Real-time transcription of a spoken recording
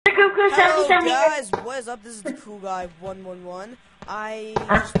Hello 77. guys, what is up? This is the Cool Guy 111. I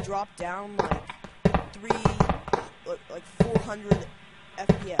just dropped down like 400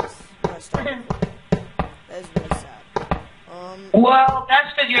 FPS when I started. That is really sad. Well,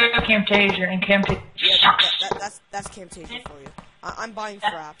 that's because you're a Camtasia, and Camtasia sucks. That's Camtasia for you. I'm buying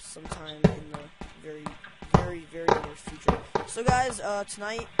Fraps sometime in the very near future. So guys,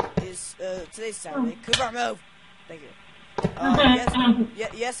 today's Saturday. Cooper, move! Thank you.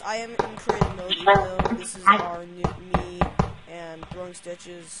 Yes, I am in creative mode, even though this is our me and Throwing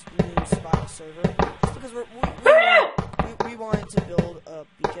Stitch's new spot server. Just because we wanted to build a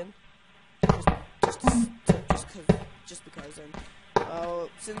beacon, just because, and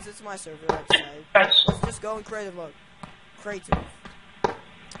since it's my server, I decided let's just go in creative mode, creative.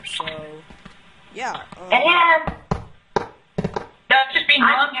 So yeah.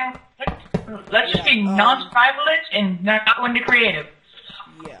 Let's just be non-survivalist and not go into creative.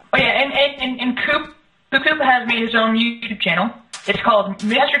 Yeah. Oh yeah, and Coop has made his own YouTube channel. It's called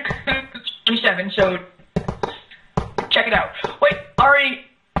Mr. Coop 27. So check it out. Wait, Ari,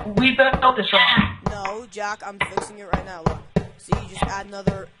 we built this wrong. No, Jack, I'm fixing it right now. Look, see, you just add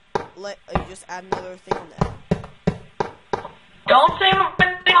another thing on there. Don't say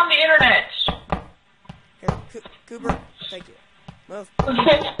anything on the internet. Here, Cooper, thank you. Move.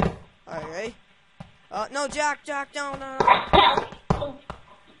 Alright, ready? No, Jack, no.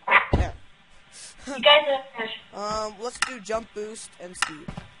 There. You guys are... let's do jump boost and speed.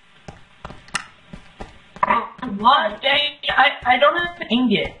 What? I don't have an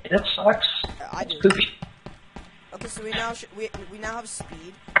ingot. That sucks. I do. Poopy. Okay, so we now have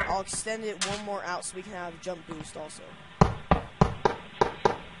speed. I'll extend it one more out so we can have jump boost also.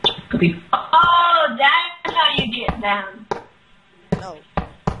 Poopy. Oh, that's how you get down. No.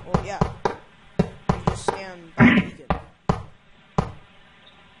 Well, yeah. You just stand by the beacon.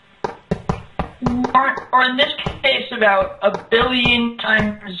 Or in this case, about a billion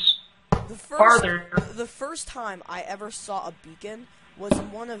times farther. The first time I ever saw a beacon was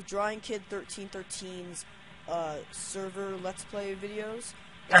in one of Drawing Kid 1313's server Let's Play videos.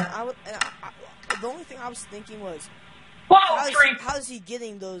 And the only thing I was thinking was, how is he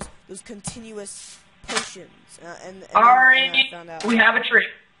getting those continuous potions? And Alright, I found out. we have a tree.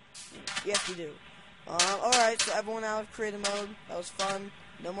 Yes, we do. Alright, so everyone out of creative mode. That was fun.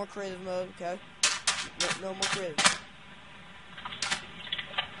 No more creative mode, okay? No more creative.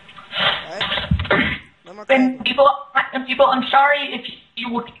 Alright? No more creative. And people, I'm sorry if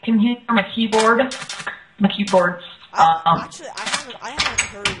you can hear my keyboard. Actually, I haven't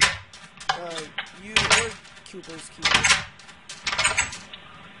heard you or Cooper's keyboard.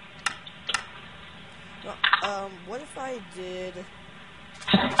 No, what if I did?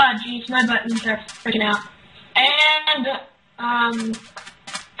 Jeez, my buttons are freaking out. And,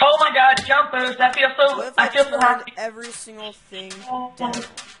 oh my god, jump boost, What if I feel so turned happy. every single thing down?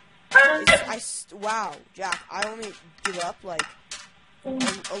 Wow, Jack, I only give up like a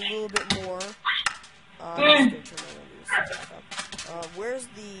little bit more. Where's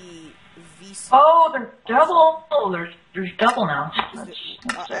the VC? Oh, they're double. Oh, there's double now.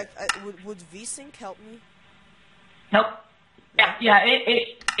 Would VSync help me? Nope. Yeah.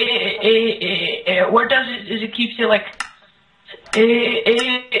 What it does is it keeps you like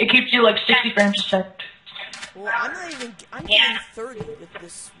it keeps you like 60 frames a second. Well, I'm getting 30 with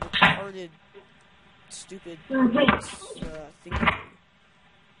this retarded, stupid thing.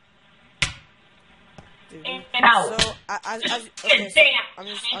 Dude. Ow. So, I'm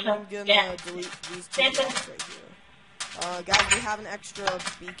gonna delete these two blocks right here. Guys, we have an extra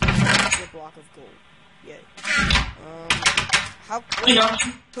beacon, extra block of gold. Yay.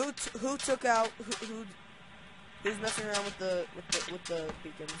 Who took out who's messing around with the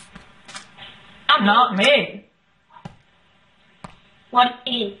beacons? Not me. what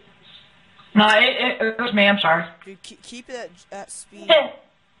is? No, it was me. I'm sorry. Dude, keep it at speed.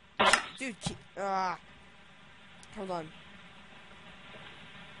 Dude, hold on.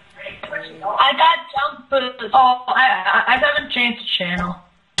 I got jump boost. Oh, I haven't changed the channel.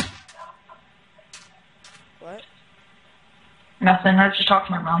 What? Nothing. I was just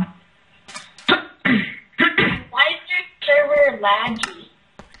talking to my mom. Why is your server laggy?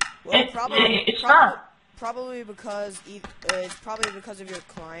 Well, probably because it's probably because of your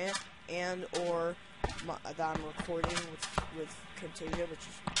client and or that I'm recording with Camtasia, which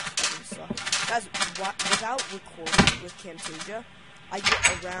is fucking sucks. Guys, without recording with Camtasia, I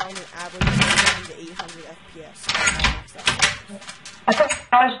get around an average of 700 to 800 FPS. I thought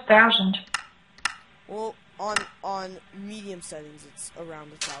that was 1,000. Well, on medium settings, it's around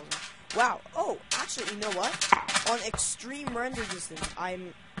 1,000. Wow. Oh, actually, you know what? On extreme render distance,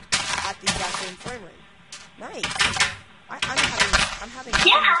 I'm at the exact same frame rate. Nice. I'm having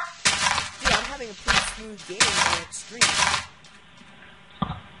Yeah. dude, I'm having a pretty smooth game on extreme.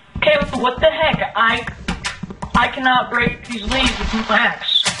 Okay, what the heck? I cannot break these leaves with my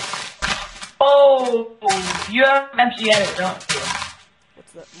axe. Oh, you have MC edit, don't you?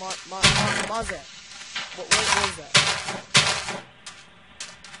 What's that? Mazet. What is that?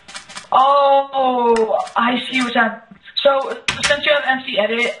 Oh, I see what's happening. So, since you have MC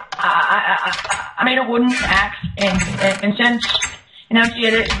edit, I made a wooden axe, and since in MC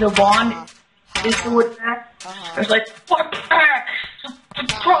edit the wand is the wooden axe, I was like, what the heck?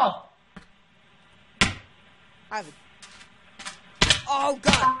 What's wrong? I have a... Oh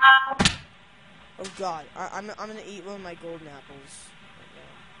god! Oh god! I'm gonna eat one of my golden apples.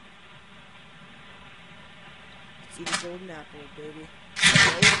 See the golden apple, baby.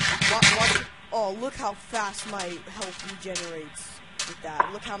 Watch. Oh, look how fast my health regenerates with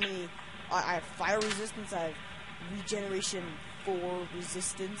that. Look how many... I have fire resistance, I have regeneration 4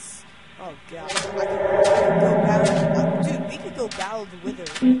 resistance. Oh god. I could go battle... dude, we could go battle the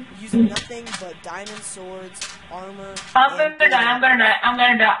Wither using nothing but diamond swords, armor... I'm gonna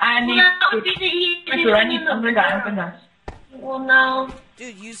die. I need something to die. Well, no.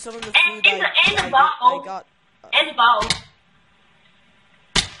 Dude, use some of the And food the I bottle. got... And the bottle.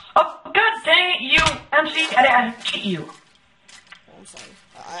 Oh, god dang it, you MC edit, I hate you. Oh, I'm sorry.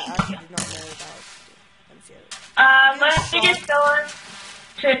 I actually did not know about MC edit. Let me just go on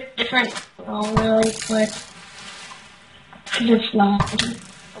to a different role really quick. Just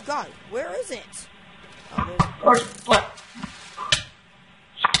Oh god, where is it? Oh, Or what?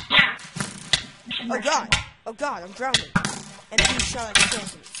 oh god! Oh god, I'm drowning. And being shot at the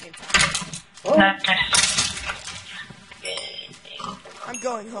same time. Nice. I'm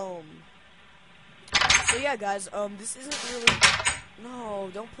going home. So yeah, guys, this isn't really... No,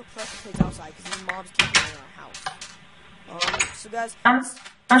 don't put pressure plates outside, because these mobs keep getting in our house. So guys... I'm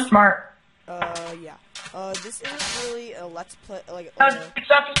smart. Yeah. This isn't really a let's play, like...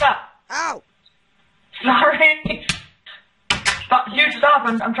 Stop. Ow! Sorry. Stop, dude, stop,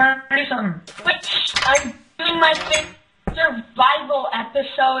 I'm trying to do something. Wait, I'm doing my survival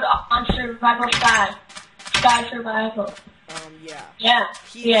episode on Survival Sky. Sky Survival. Yeah.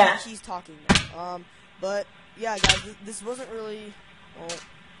 Yeah. He's talking now. But, yeah, guys, this wasn't really... Well,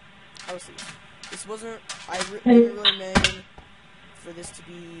 I was thinking. This wasn't... I didn't really mean for this to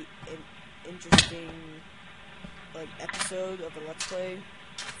be an interesting, like, episode of a Let's Play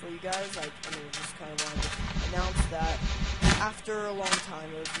for you guys. Like, I mean, just kind of wanted to announce that after a long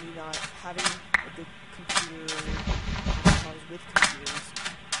time of me not having a good computer, problems with computers,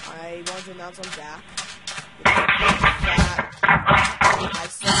 I wanted to announce I'm back. I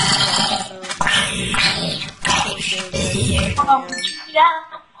said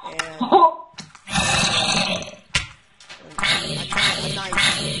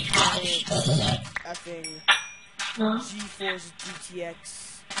effing GeForce GTX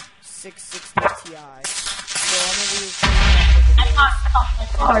 660 Ti. So I'm gonna be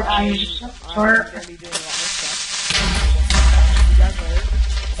I'm gonna be doing a lot more stuff. You guys later.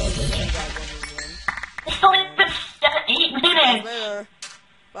 It's only been 8 minutes. Later.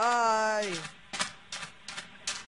 Bye.